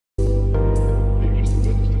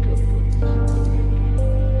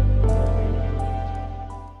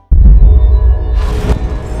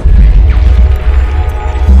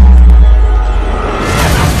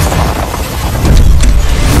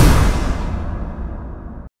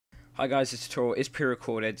Hi guys, this tutorial is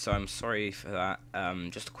pre-recorded, so I'm sorry for that.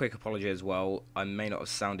 Just a quick apology as well. I may not have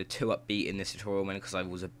sounded too upbeat in this tutorial, mainly because I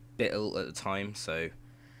was a bit ill at the time, so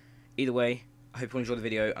either way, I hope you enjoy the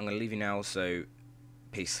video. I'm going to leave you now, so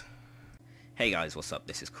peace. Hey guys, what's up?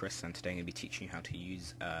 This is Chris, and today I'm going to be teaching you how to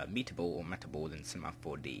use metaball or metaball in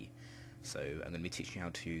C4D. So I'm going to be teaching you how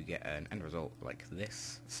to get an end result like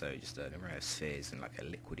this, so just an array of spheres in like a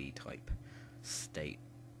liquidy type state.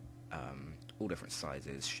 All different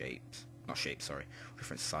sizes,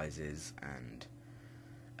 different sizes, and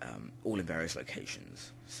all in various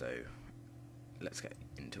locations. So let's get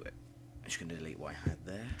into it. I'm just going to delete what I had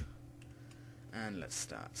there, and let's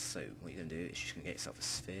start. So what you're going to do is you're just going to get yourself a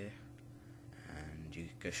sphere, and you're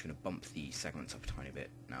just going to bump the segments up a tiny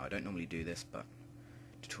bit. Now I don't normally do this, but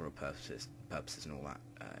tutorial purposes and all that,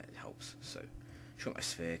 it helps. So just got my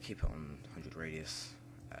sphere, keep it on 100 radius.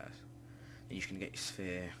 Then you're just going to get your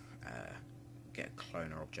sphere. Get a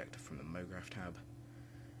cloner object from the MoGraph tab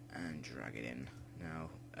and drag it in. Now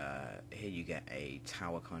here you get a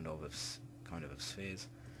tower kind of spheres.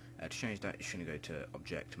 To change that, you're going to go to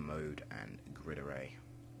Object, Mode, and Grid Array,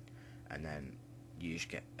 and then you just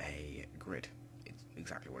get a grid. It's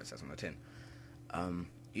exactly what it says on the tin.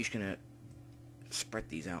 You're just going to spread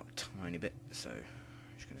these out a tiny bit. So I'm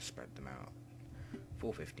just going to spread them out.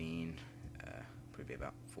 415, probably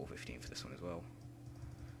about 415 for this one as well.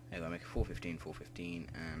 There we go, make it 415, 415,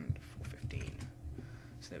 and 415.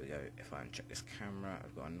 So there we go. If I uncheck this camera,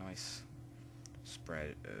 I've got a nice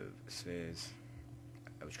spread of spheres,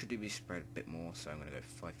 which could do be spread a bit more, so I'm going to go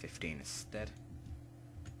 515 instead.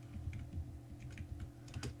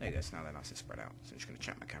 There you go, so now they're nice and spread out. So I'm just going to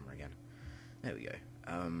check my camera again. There we go.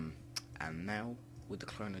 And now, with the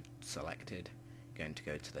cloner selected, you're going to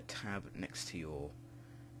go to the tab next to your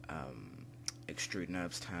Extrude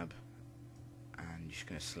Nerves tab, and you're just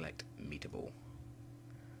going to select metaball,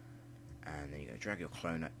 and then you're going to drag your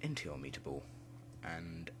cloner into your metaball,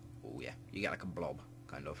 and oh yeah, you get like a blob,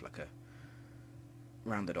 kind of like a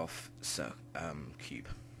rounded off cube.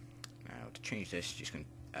 Now to change this, just going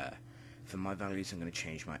to, for my values, I'm going to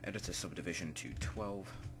change my editor subdivision to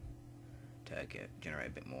 12 to generate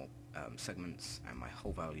a bit more segments, and my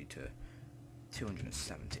whole value to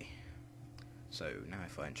 270. So now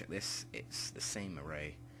if I uncheck this, it's the same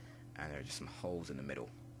array, and there are just some holes in the middle.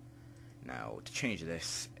 Now to change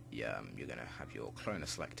this, you're going to have your cloner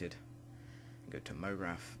selected, go to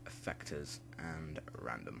MoGraph, Effectors, and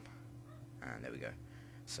Random, and there we go.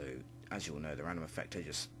 So as you all know, the random effector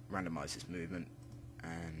just randomizes movement,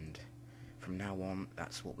 and from now on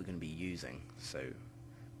that's what we're going to be using. So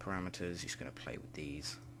parameters, you're just going to play with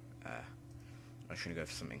these. I'm just going to go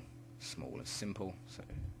for something small and simple, so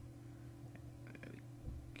there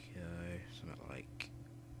we go, something like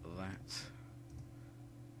that,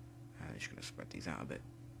 and I'm just going to spread these out a bit.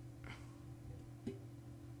 There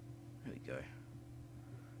we go,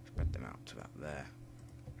 spread them out to about there,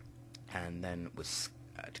 and then with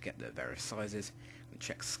to get the various sizes, we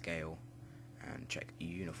check scale and check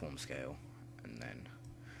uniform scale, and then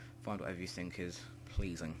find whatever you think is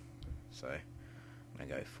pleasing. So I'm going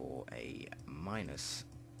to go for a minus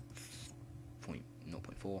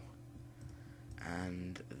 0.4,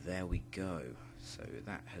 and there we go. So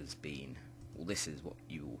that has been, well, this is what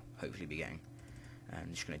you will hopefully be getting. And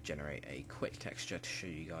I'm just going to generate a quick texture to show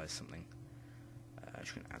you guys something. I'm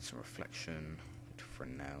just going to add some reflection for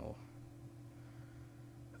now.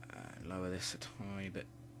 Lower this a tiny bit,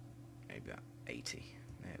 maybe about 80.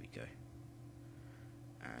 There we go.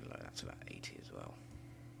 And lower that to about 80 as well.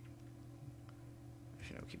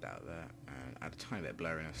 Actually, I'll keep that out there. And add a tiny bit of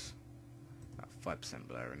blurriness, about 5%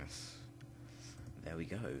 blurriness. There we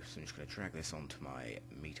go. So I'm just going to drag this onto my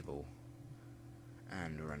metaball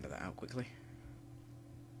and render that out quickly.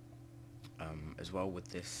 As well with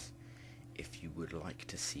this, if you would like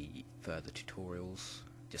to see further tutorials,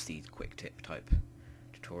 just these quick tip type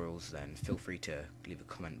tutorials, then feel free to leave a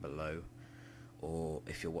comment below, or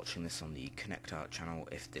if you're watching this on the Connect Art channel,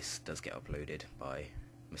 if this does get uploaded by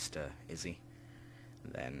Mr. Izzy,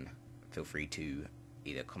 then feel free to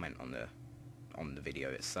either comment on the video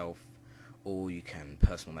itself, or you can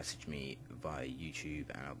personal message me via YouTube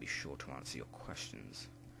and I'll be sure to answer your questions.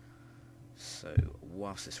 So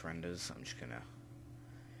whilst this renders, I'm just going to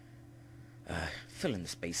fill in the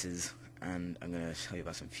spaces, and I'm going to tell you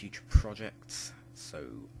about some future projects. So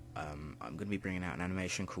I'm going to be bringing out an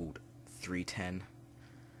animation called 310.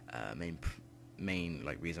 Main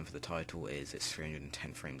reason for the title is it's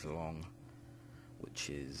 310 frames long, which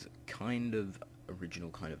is kind of original,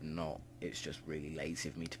 kind of not. It's just really lazy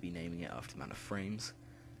of me to be naming it after the amount of frames.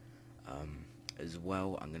 As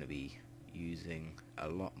well, I'm going to be using a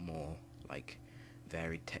lot more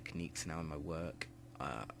varied techniques now in my work.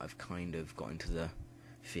 I've kind of got into the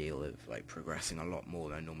feel of like progressing a lot more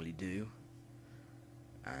than I normally do,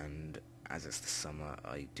 and as it's the summer,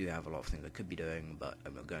 I do have a lot of things I could be doing, but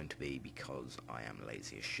I'm not going to be because I am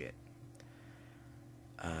lazy as shit.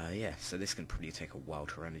 Yeah, so this can probably take a while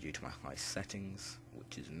to render due to my high settings,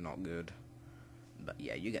 which is not good. But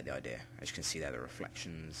yeah, you get the idea. As you can see there, the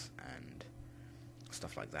reflections and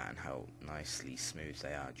stuff like that, and how nicely smooth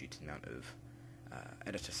they are due to the amount of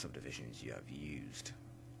editor subdivisions you have used.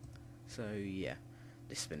 So yeah,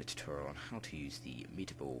 this has been a tutorial on how to use the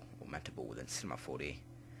metaball within Cinema 4D.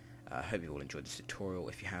 I hope you all enjoyed this tutorial.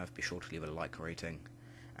 If you have, be sure to leave a like rating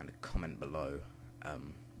and a comment below.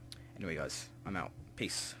 Anyway guys, I'm out.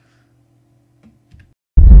 Peace.